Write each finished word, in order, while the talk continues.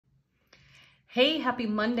Hey, happy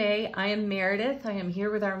Monday. I am Meredith. I am here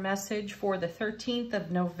with our message for the 13th of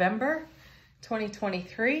November,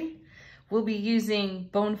 2023. We'll be using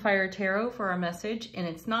Bonefire Tarot for our message, and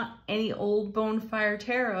it's not any old Bonefire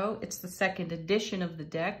Tarot. It's the second edition of the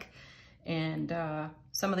deck, and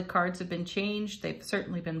some of the cards have been changed. They've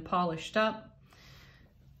certainly been polished up.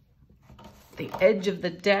 The edge of the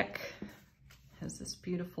deck has this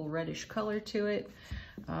beautiful reddish color to it.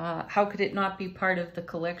 How could it not be part of the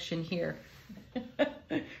collection here?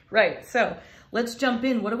 Right, so let's jump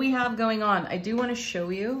in. What do we have going on? I do want to show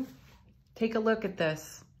you. Take a look at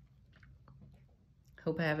this.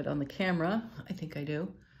 Hope I have it on the camera. I think I do.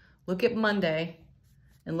 Look at Monday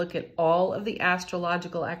and look at all of the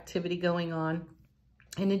astrological activity going on,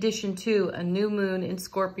 in addition to a new moon in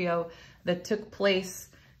Scorpio that took place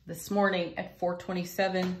this morning at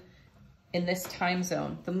 4:27 in this time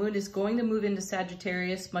zone. The moon is going to move into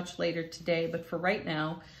Sagittarius much later today, but for right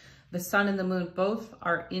now, the sun and the moon both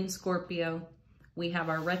are in Scorpio. We have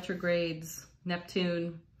our retrogrades,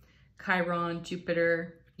 Neptune, Chiron,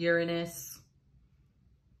 Jupiter, Uranus.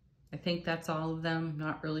 I think that's all of them.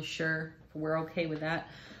 Not really sure. We're okay with that.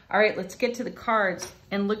 All right, let's get to the cards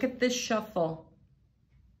and look at this shuffle.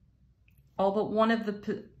 All but one of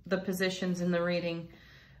the positions in the reading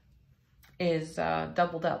is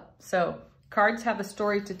doubled up. So cards have a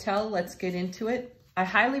story to tell. Let's get into it. I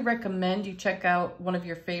highly recommend you check out one of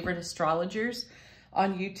your favorite astrologers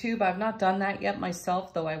on YouTube. I've not done that yet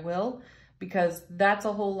myself, though I will, because that's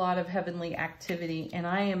a whole lot of heavenly activity. And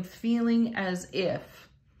I am feeling as if,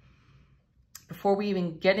 before we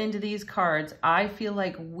even get into these cards, I feel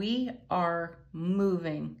like we are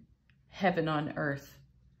moving heaven on earth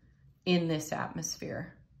in this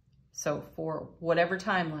atmosphere. So for whatever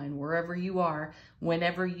timeline, wherever you are,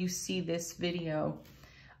 whenever you see this video,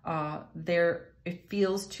 it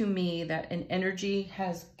feels to me that an energy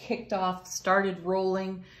has kicked off, started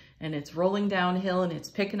rolling, and it's rolling downhill and it's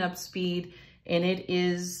picking up speed, and it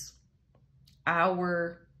is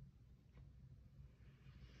our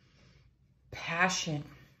passion.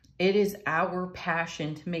 It is our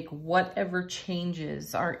passion to make whatever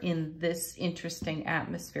changes are in this interesting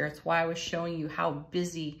atmosphere. It's why I was showing you how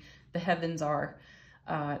busy the heavens are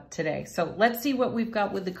today. So let's see what we've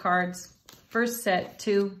got with the cards. First set,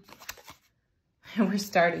 2. And we're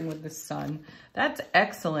starting with the sun. That's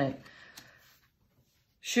excellent.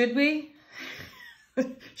 Should we?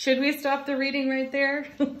 Should we stop the reading right there?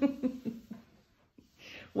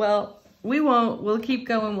 Well, we won't. We'll keep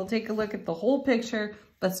going. We'll take a look at the whole picture.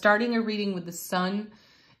 But starting a reading with the sun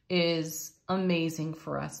is amazing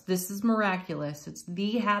for us. This is miraculous. It's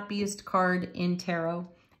the happiest card in tarot.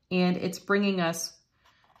 And it's bringing us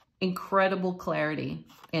incredible clarity.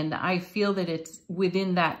 And I feel that it's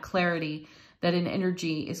within that clarity that an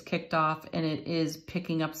energy is kicked off and it is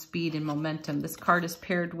picking up speed and momentum. This card is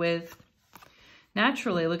paired with,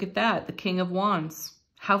 naturally, look at that, the King of Wands.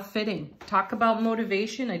 How fitting. Talk about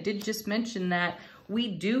motivation. I did just mention that we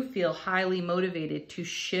do feel highly motivated to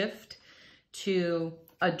shift, to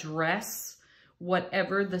address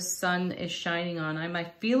whatever the sun is shining on. My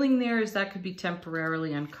feeling there is that could be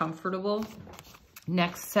temporarily uncomfortable.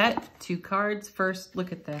 Next set, 2 cards. First,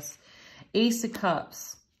 look at this. Ace of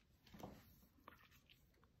Cups.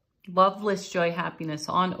 Loveless joy, happiness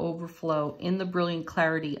on overflow in the brilliant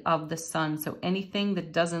clarity of the sun. So anything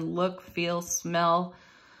that doesn't look, feel, smell,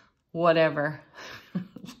 whatever,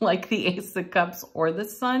 like the Ace of Cups or the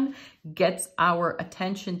sun, gets our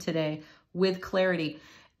attention today with clarity.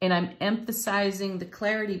 And I'm emphasizing the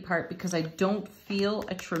clarity part because I don't feel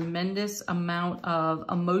a tremendous amount of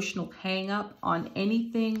emotional hang up on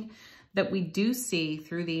anything that we do see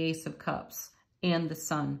through the Ace of Cups and the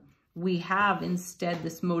sun. We have instead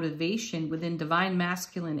this motivation within divine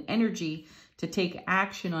masculine energy to take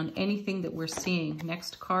action on anything that we're seeing.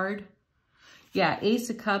 Next card. Yeah, Ace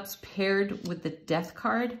of Cups paired with the Death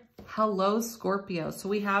card. Hello, Scorpio. So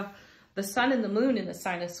we have the sun and the moon in the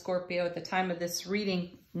sign of Scorpio at the time of this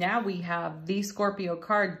reading. Now we have the Scorpio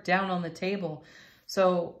card down on the table.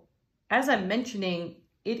 So as I'm mentioning,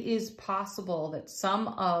 it is possible that some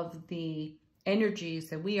of the energies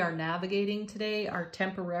that we are navigating today are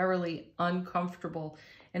temporarily uncomfortable,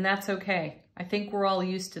 and that's okay. I think we're all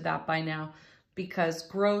used to that by now, because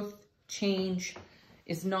growth, change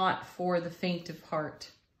is not for the faint of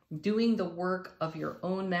heart. Doing the work of your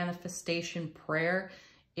own manifestation prayer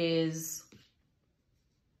is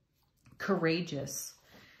courageous,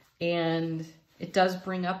 and it does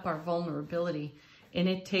bring up our vulnerability, and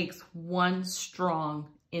it takes one strong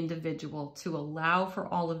individual to allow for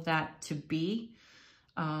all of that to be,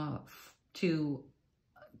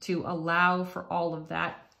 to allow for all of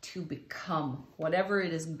that to become, whatever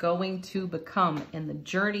it is going to become. And the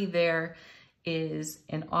journey there is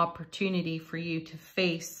an opportunity for you to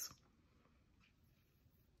face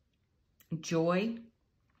joy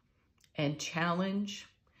and challenge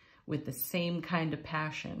with the same kind of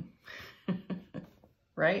passion,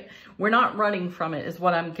 right? We're not running from it is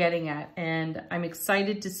what I'm getting at. And I'm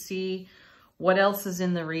excited to see what else is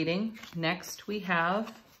in the reading. Next we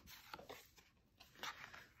have,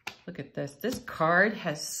 look at this. This card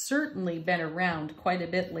has certainly been around quite a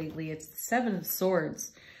bit lately. It's the Seven of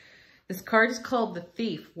Swords. This card is called the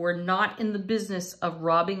Thief. We're not in the business of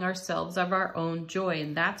robbing ourselves of our own joy.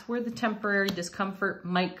 And that's where the temporary discomfort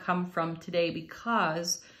might come from today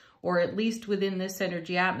because, or at least within this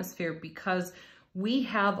energy atmosphere, because we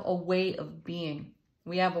have a way of being.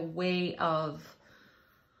 We have a way of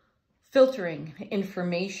filtering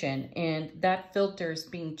information, and that filter is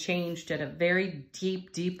being changed at a very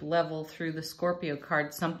deep, deep level through the Scorpio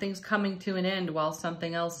card. Something's coming to an end while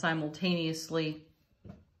something else simultaneously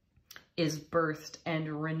is birthed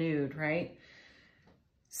and renewed, right?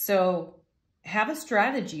 So have a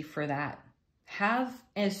strategy for that. Have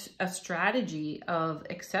a strategy of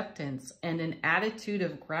acceptance and an attitude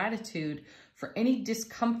of gratitude for any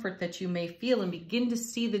discomfort that you may feel, and begin to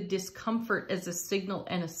see the discomfort as a signal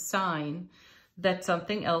and a sign that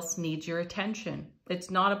something else needs your attention.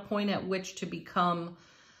 It's not a point at which to become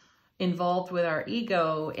involved with our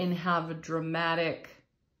ego and have a dramatic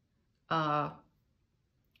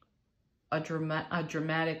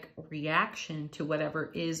reaction to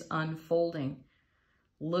whatever is unfolding.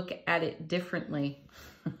 Look at it differently.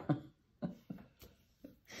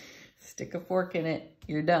 Stick a fork in it.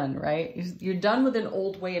 You're done, right? You're done with an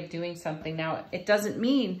old way of doing something. Now, it doesn't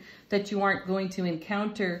mean that you aren't going to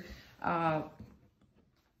encounter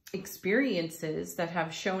experiences that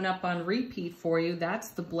have shown up on repeat for you. That's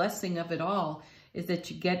the blessing of it all, is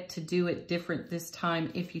that you get to do it different this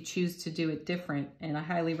time if you choose to do it different. And I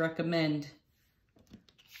highly recommend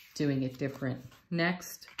doing it different.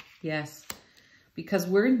 Next, yes, because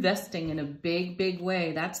we're investing in a big, big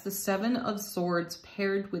way. That's the Seven of Swords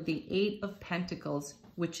paired with the Eight of Pentacles,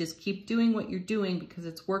 which is keep doing what you're doing because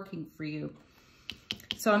it's working for you.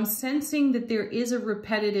 So I'm sensing that there is a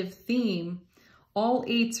repetitive theme. All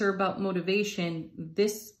eights are about motivation.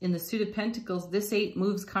 This, in the Suit of Pentacles, this eight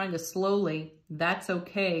moves kind of slowly. That's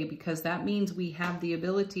okay, because that means we have the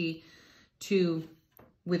ability to,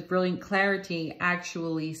 with brilliant clarity,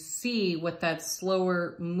 actually see what that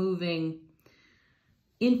slower moving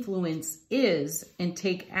influence is and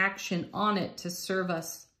take action on it to serve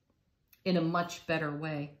us in a much better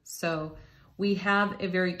way. So we have a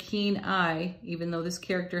very keen eye, even though this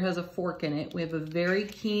character has a fork in it, we have a very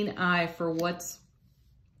keen eye for what's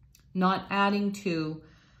not adding to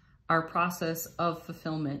our process of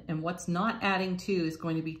fulfillment. And what's not adding to is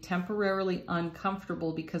going to be temporarily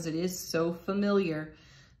uncomfortable because it is so familiar,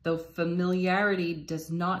 though familiarity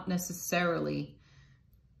does not necessarily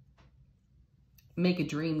make a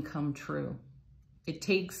dream come true. It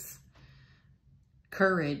takes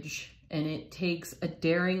courage and it takes a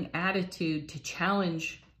daring attitude to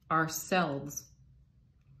challenge ourselves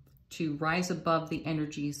to rise above the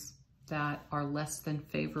energies that are less than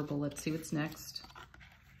favorable. Let's see what's next.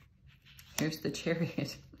 Here's the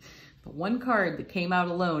Chariot. The one card that came out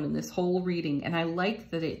alone in this whole reading, and I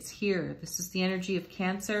like that it's here. This is the energy of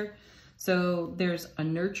Cancer. So there's a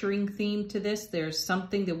nurturing theme to this. There's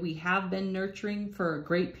something that we have been nurturing for a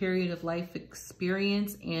great period of life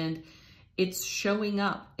experience, and it's showing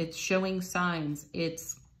up. It's showing signs.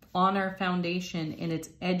 It's on our foundation, and it's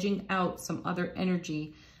edging out some other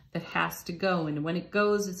energy that has to go. And when it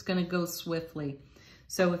goes, it's going to go swiftly.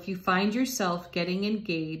 So if you find yourself getting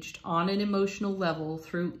engaged on an emotional level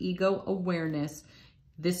through ego awareness,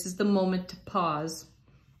 this is the moment to pause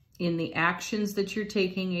in the actions that you're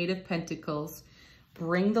taking, Eight of Pentacles.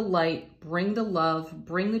 Bring the light, bring the love,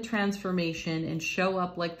 bring the transformation, and show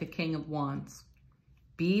up like the King of Wands.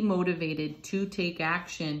 Be motivated to take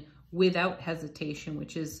action without hesitation,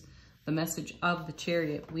 which is the message of the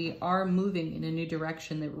Chariot. We are moving in a new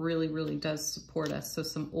direction that really, really does support us. So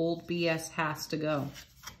some old BS has to go.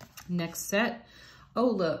 Next set. Oh,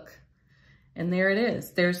 look. And there it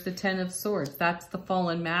is. There's the Ten of Swords. That's the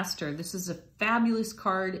Fallen Master. This is a fabulous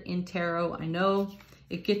card in tarot. I know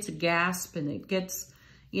it gets a gasp and it gets,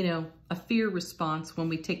 you know, a fear response when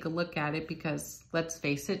we take a look at it because, let's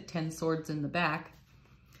face it, 10 swords in the back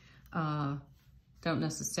don't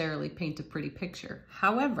necessarily paint a pretty picture.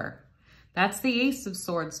 However, that's the Ace of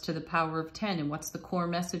Swords to the power of 10. And what's the core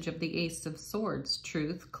message of the Ace of Swords?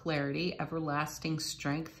 Truth, clarity, everlasting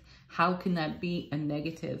strength. How can that be a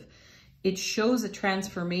negative? it shows a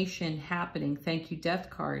transformation happening. Thank you, Death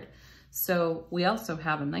card. So we also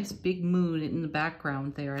have a nice big moon in the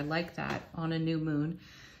background there. I like that on a new moon.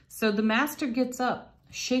 So the Master gets up,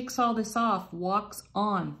 shakes all this off, walks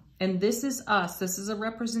on. And this is us. This is a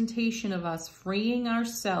representation of us freeing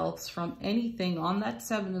ourselves from anything on that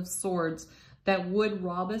Seven of Swords that would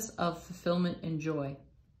rob us of fulfillment and joy.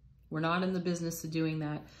 We're not in the business of doing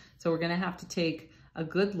that. So we're going to have to take a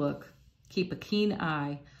good look, keep a keen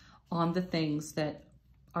eye on the things that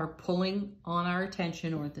are pulling on our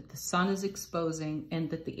attention or that the sun is exposing, and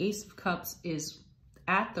that the Ace of Cups is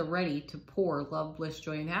at the ready to pour love, bliss,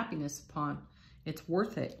 joy, and happiness upon. It's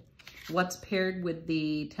worth it. What's paired with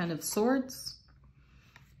the Ten of Swords?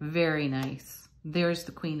 Very nice. There's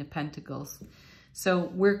the Queen of Pentacles. So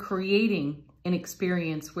we're creating an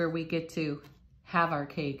experience where we get to have our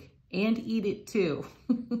cake and eat it too.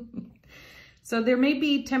 So there may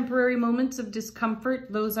be temporary moments of discomfort.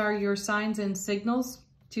 Those are your signs and signals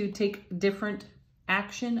to take different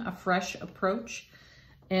action, a fresh approach,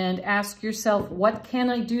 and ask yourself, what can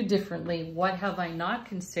I do differently? What have I not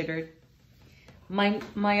considered?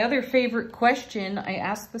 My other favorite question, I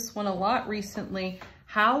asked this one a lot recently,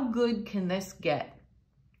 how good can this get?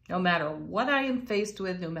 No matter what I am faced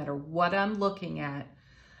with, no matter what I'm looking at,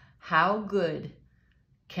 how good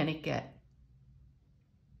can it get?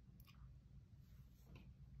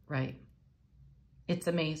 Right? It's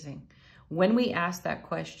amazing. When we ask that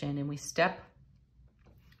question and we step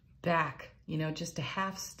back, you know, just a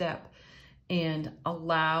half step and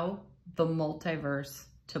allow the multiverse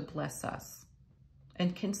to bless us.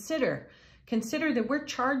 And consider that we're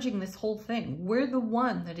charging this whole thing. We're the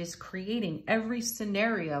one that is creating every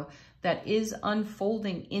scenario that is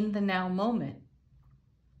unfolding in the now moment.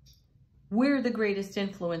 We're the greatest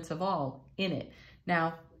influence of all in it.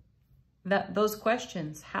 Now, those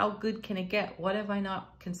questions, how good can it get? What have I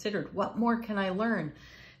not considered? What more can I learn?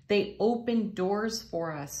 They open doors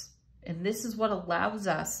for us. And this is what allows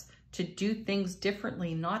us to do things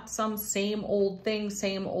differently, not some same old thing,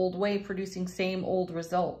 same old way, producing same old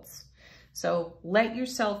results. So let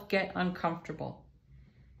yourself get uncomfortable.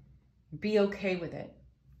 Be okay with it.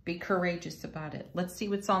 Be courageous about it. Let's see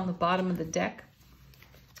what's on the bottom of the deck.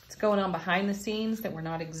 What's going on behind the scenes that we're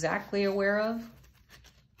not exactly aware of.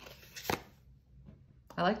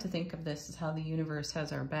 I like to think of this as how the universe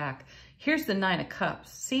has our back. Here's the Nine of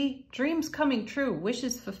Cups. See, dreams coming true,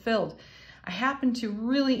 wishes fulfilled. I happen to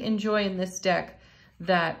really enjoy in this deck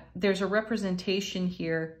that there's a representation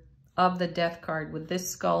here of the Death card with this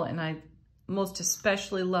skull, and I most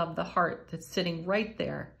especially love the heart that's sitting right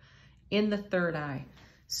there in the third eye.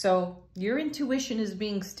 So your intuition is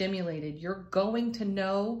being stimulated. You're going to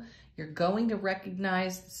know, you're going to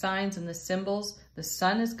recognize the signs and the symbols. The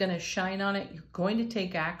sun is going to shine on it. You're going to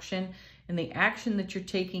take action. And the action that you're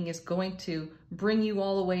taking is going to bring you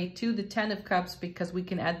all the way to the 10 of Cups, because we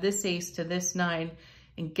can add this ace to this 9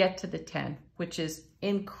 and get to the 10, which is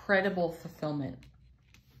incredible fulfillment.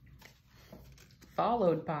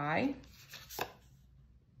 Followed by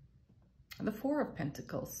the Four of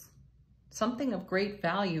Pentacles. Something of great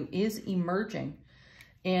value is emerging.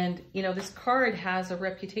 And, you know, this card has a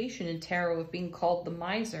reputation in tarot of being called the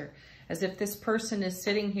miser, as if this person is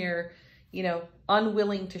sitting here, you know,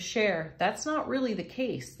 unwilling to share. That's not really the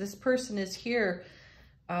case. This person is here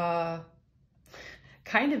kind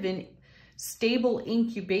of in stable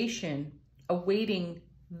incubation, awaiting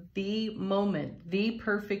the moment, the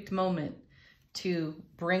perfect moment to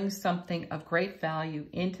bring something of great value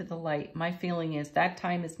into the light. My feeling is that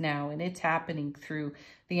time is now, and it's happening through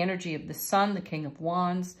the energy of the Sun, the King of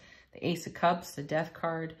Wands, the Ace of Cups, the Death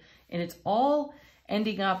card, and it's all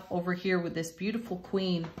ending up over here with this beautiful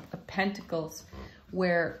Queen of Pentacles,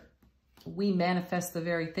 where we manifest the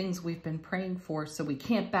very things we've been praying for. So we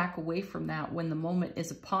can't back away from that when the moment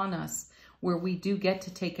is upon us, where we do get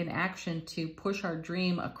to take an action to push our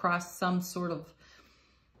dream across some sort of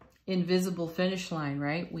invisible finish line,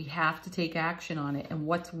 right? We have to take action on it. And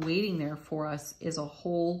what's waiting there for us is a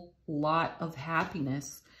whole lot of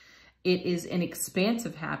happiness. It is an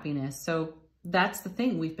expansive happiness. So that's the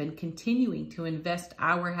thing. We've been continuing to invest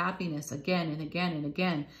our happiness again and again and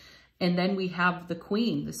again. And then we have the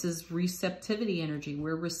Queen. This is receptivity energy.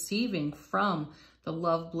 We're receiving from the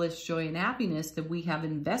love, bliss, joy, and happiness that we have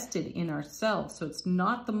invested in ourselves. So it's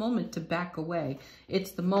not the moment to back away.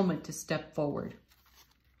 It's the moment to step forward.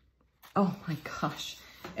 Oh my gosh.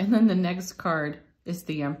 And then the next card is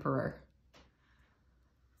the Emperor.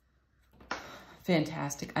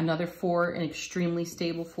 Fantastic. Another 4, an extremely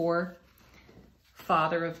stable 4.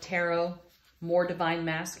 Father of Tarot, more divine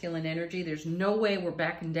masculine energy. There's no way we're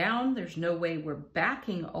backing down. There's no way we're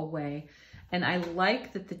backing away. And I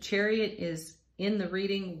like that the Chariot is in the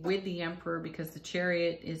reading with the Emperor, because the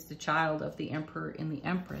Chariot is the child of the Emperor and the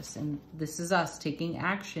Empress. And this is us taking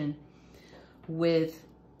action with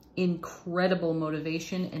incredible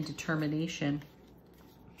motivation and determination,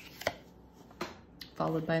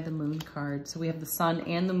 followed by the Moon card. So we have the Sun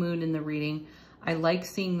and the Moon in the reading. I like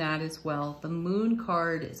seeing that as well. The Moon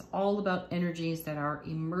card is all about energies that are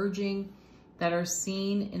emerging, that are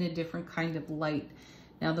seen in a different kind of light.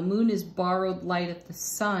 Now, the Moon is borrowed light of the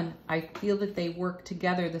Sun. I feel that they work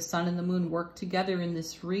together. The Sun and the Moon work together in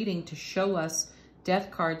this reading to show us,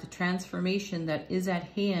 Death card, the transformation that is at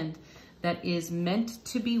hand, that is meant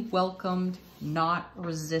to be welcomed, not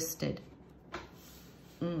resisted.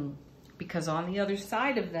 Because on the other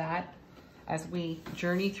side of that, as we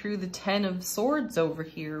journey through the 10 of Swords over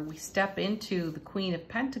here, we step into the Queen of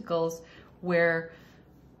Pentacles, where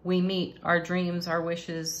we meet our dreams, our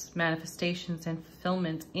wishes, manifestations, and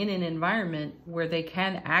fulfillments in an environment where they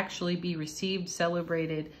can actually be received,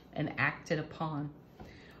 celebrated, and acted upon.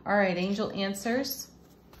 All right, angel answers.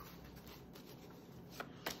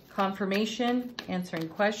 Confirmation, answering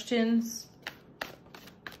questions,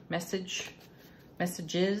 messages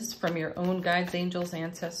from your own guides, angels,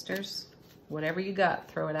 ancestors. Whatever you got,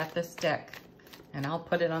 throw it at this deck, and I'll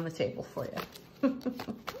put it on the table for you.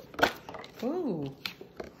 Ooh.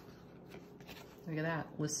 Look at that.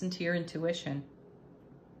 Listen to your intuition.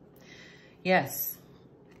 Yes.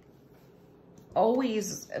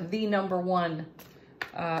 Always the number one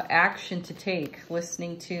action to take,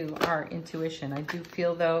 listening to our intuition. I do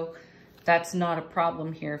feel, though, that's not a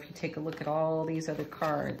problem here if you take a look at all these other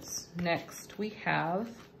cards. Next, we have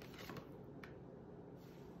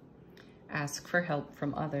ask for help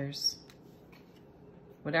from others.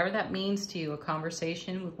 Whatever that means to you, a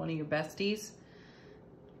conversation with one of your besties,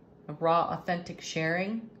 a raw, authentic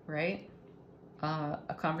sharing, right?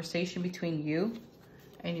 A conversation between you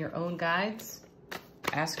and your own guides.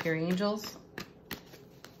 Ask your angels.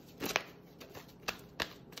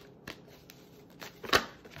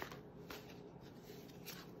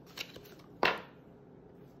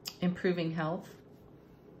 Improving health.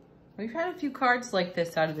 We've had a few cards like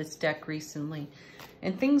this out of this deck recently,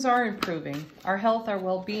 and things are improving. Our health, our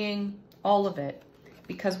well-being, all of it,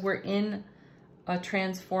 because we're in a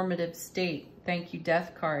transformative state. Thank you,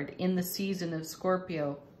 Death card, in the season of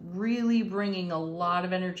Scorpio, really bringing a lot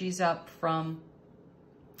of energies up from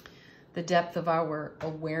the depth of our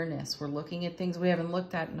awareness. We're looking at things we haven't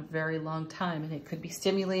looked at in a very long time, and it could be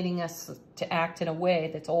stimulating us to act in a way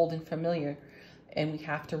that's old and familiar. And we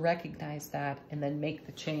have to recognize that and then make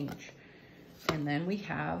the change. And then we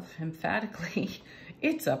have, emphatically,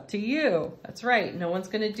 it's up to you. That's right. No one's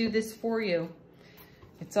going to do this for you.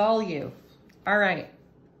 It's all you. All right.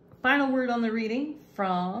 Final word on the reading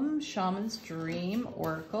from Shaman's Dream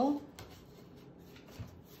Oracle.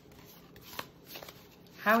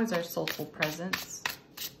 How is our soulful presence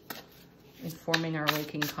informing our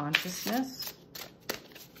waking consciousness?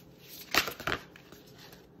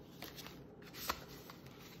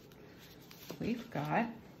 We've got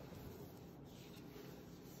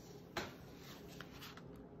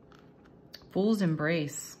Fool's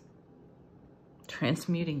Embrace,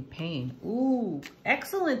 transmuting pain. Ooh,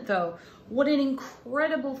 excellent though. What an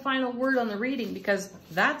incredible final word on the reading, because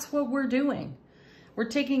that's what we're doing. We're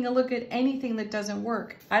taking a look at anything that doesn't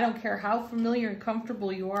work. I don't care how familiar and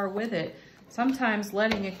comfortable you are with it. Sometimes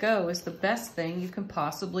letting it go is the best thing you can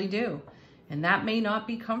possibly do. And that may not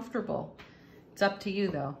be comfortable. It's up to you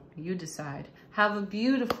though. You decide. Have a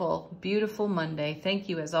beautiful, beautiful Monday. Thank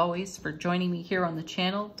you as always for joining me here on the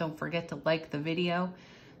channel. Don't forget to like the video.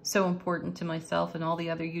 So important to myself and all the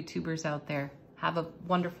other YouTubers out there. Have a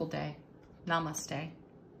wonderful day. Namaste.